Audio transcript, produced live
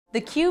The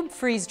Cube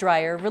freeze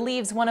dryer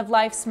relieves one of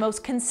life's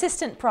most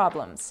consistent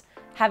problems,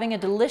 having a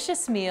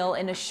delicious meal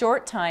in a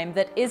short time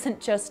that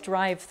isn't just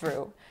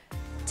drive-through.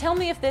 Tell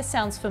me if this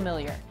sounds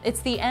familiar. It's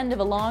the end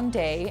of a long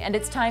day and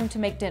it's time to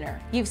make dinner.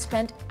 You've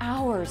spent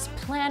hours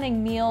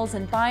planning meals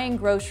and buying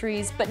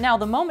groceries, but now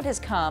the moment has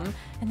come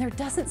and there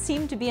doesn't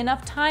seem to be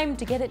enough time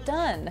to get it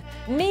done.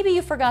 Maybe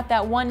you forgot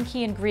that one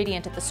key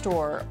ingredient at the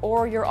store,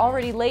 or you're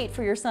already late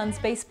for your son's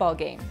baseball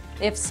game.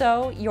 If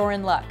so, you're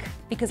in luck,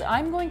 because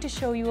I'm going to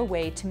show you a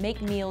way to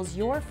make meals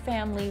your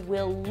family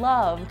will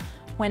love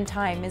when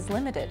time is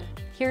limited.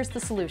 Here's the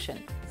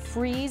solution: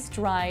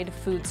 freeze-dried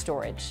food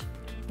storage.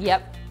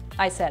 Yep,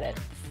 I said it,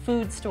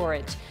 food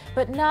storage,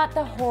 but not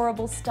the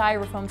horrible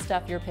styrofoam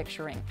stuff you're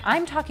picturing.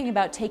 I'm talking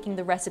about taking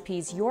the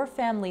recipes your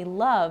family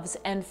loves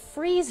and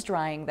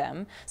freeze-drying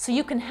them so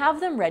you can have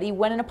them ready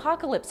when an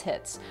apocalypse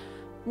hits,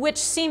 which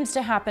seems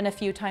to happen a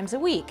few times a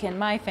week in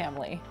my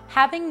family.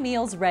 Having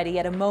meals ready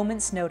at a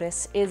moment's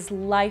notice is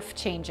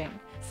life-changing.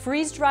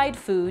 Freeze-dried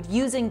food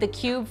using the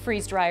Cube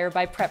freeze dryer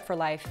by Prep for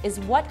Life is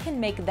what can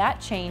make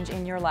that change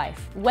in your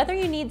life. Whether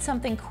you need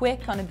something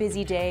quick on a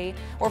busy day,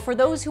 or for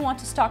those who want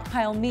to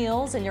stockpile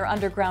meals in your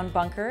underground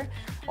bunker,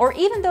 or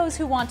even those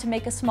who want to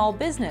make a small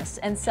business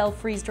and sell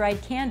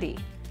freeze-dried candy,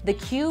 the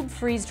Cube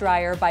freeze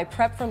dryer by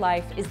Prep for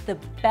Life is the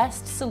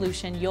best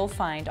solution you'll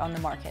find on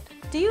the market.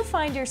 Do you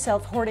find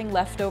yourself hoarding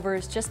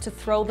leftovers just to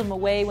throw them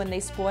away when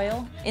they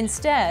spoil?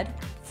 Instead,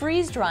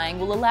 freeze drying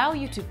will allow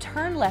you to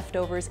turn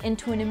leftovers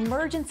into an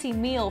emergency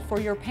meal for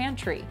your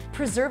pantry,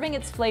 preserving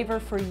its flavor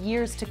for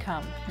years to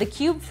come. The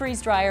Cube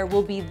freeze dryer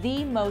will be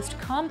the most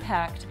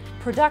compact,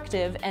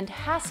 productive, and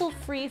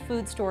hassle-free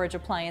food storage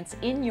appliance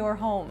in your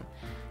home.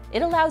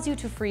 It allows you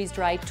to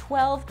freeze-dry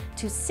 12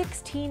 to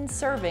 16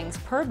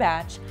 servings per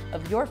batch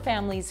of your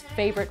family's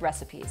favorite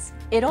recipes.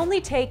 It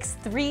only takes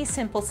 3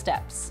 simple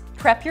steps.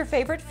 Prep your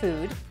favorite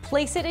food,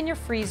 place it in your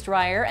freeze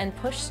dryer and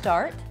push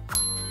start.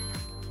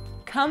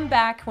 Come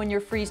back when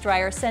your freeze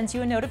dryer sends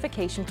you a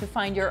notification to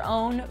find your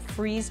own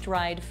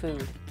freeze-dried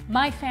food.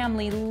 My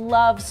family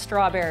loves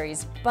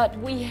strawberries, but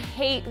we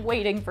hate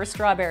waiting for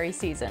strawberry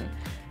season.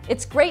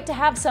 It's great to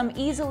have some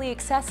easily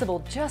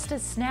accessible just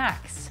as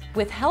snacks.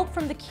 With help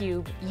from the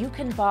Cube, you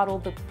can bottle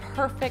the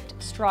perfect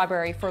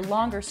strawberry for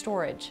longer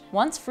storage.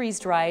 Once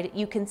freeze-dried,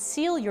 you can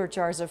seal your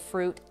jars of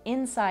fruit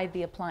inside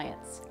the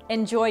appliance.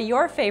 Enjoy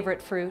your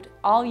favorite fruit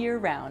all year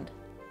round.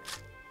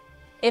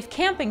 If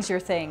camping's your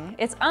thing,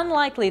 it's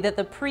unlikely that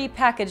the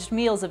pre-packaged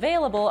meals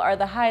available are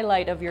the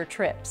highlight of your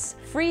trips.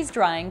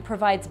 Freeze-drying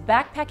provides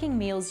backpacking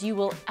meals you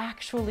will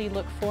actually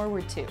look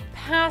forward to.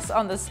 Pass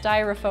on the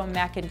styrofoam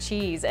mac and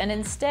cheese and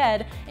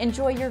instead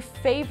enjoy your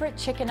favorite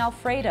chicken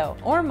Alfredo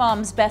or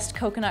mom's best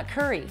coconut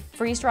curry.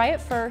 Freeze-dry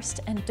it first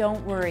and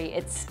don't worry,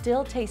 it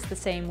still tastes the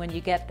same when you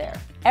get there.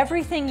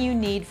 Everything you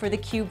need for the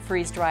Cube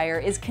freeze dryer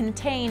is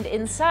contained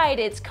inside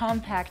its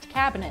compact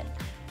cabinet.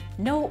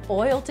 No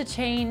oil to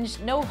change,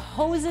 no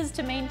hoses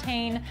to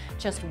maintain,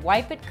 just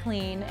wipe it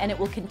clean and it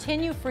will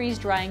continue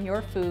freeze-drying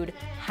your food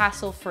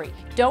hassle-free.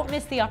 Don't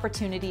miss the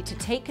opportunity to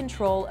take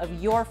control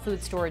of your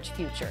food storage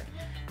future.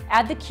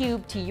 Add the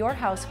Cube to your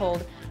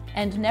household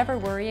and never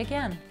worry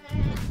again.